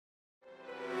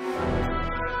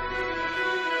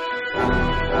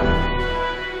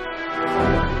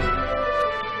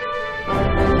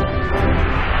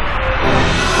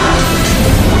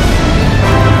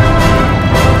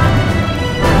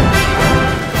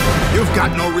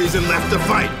got no reason left to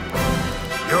fight.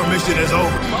 Your mission is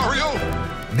over. Mario!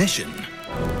 Mission?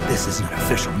 This isn't an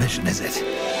official mission, is it?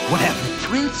 What happened?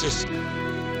 Princess!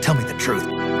 Tell me the truth.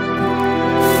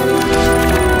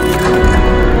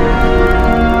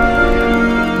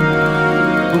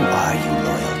 Who are you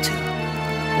loyal to?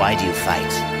 Why do you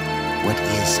fight? What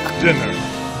is a Dinner.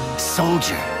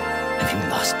 soldier? Have you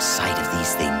lost sight of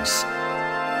these things?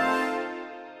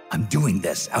 I'm doing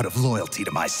this out of loyalty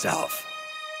to myself.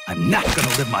 I'm not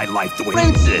gonna live my life the way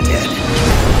Princess! did.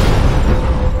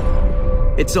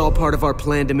 It's all part of our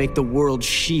plan to make the world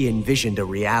she envisioned a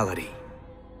reality.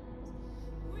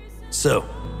 So,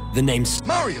 the name's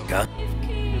Mario! Huh?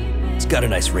 It's got a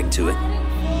nice ring to it.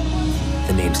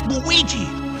 The name's Luigi!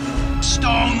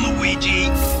 Stone Luigi!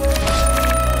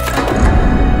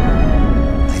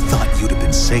 I thought you'd have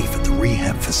been safe at the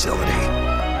rehab facility.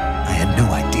 I had no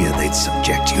idea they'd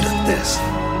subject you to this.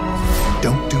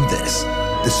 Don't do this.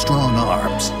 The strong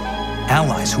arms.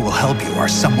 Allies who will help you are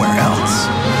somewhere else.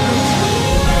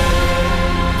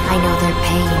 I know their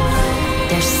pain,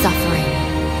 their suffering,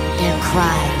 their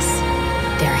cries,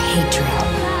 their hatred.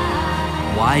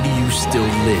 Why do you still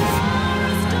live?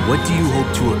 What do you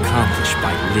hope to accomplish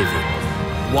by living?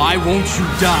 Why won't you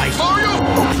die? Mario!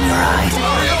 Open your eyes.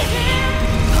 Mario!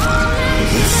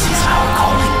 This is our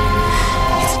calling.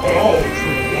 All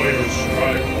true warriors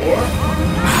strive for.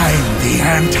 I'm the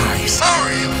Antis,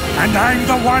 Mario! and I'm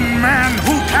the one man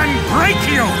who can break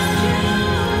you!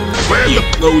 Where's the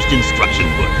closed instruction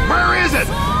book? Where is it?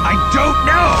 I don't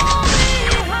know!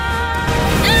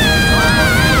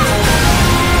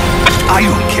 I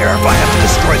don't care if I have to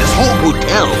destroy this whole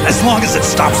Hotel! as long as it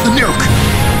stops the nuke.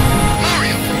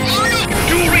 Mario! Mario!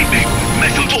 You read me!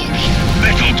 Metal Tools!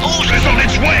 Metal Tools is on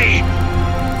its way!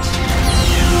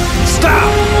 Stop!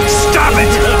 Stop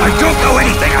it! I don't know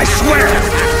anything, I swear!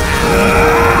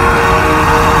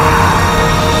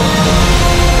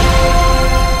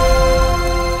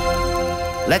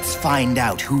 Let's find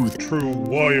out who the True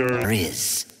warrior.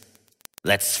 is.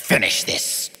 Let's finish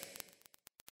this.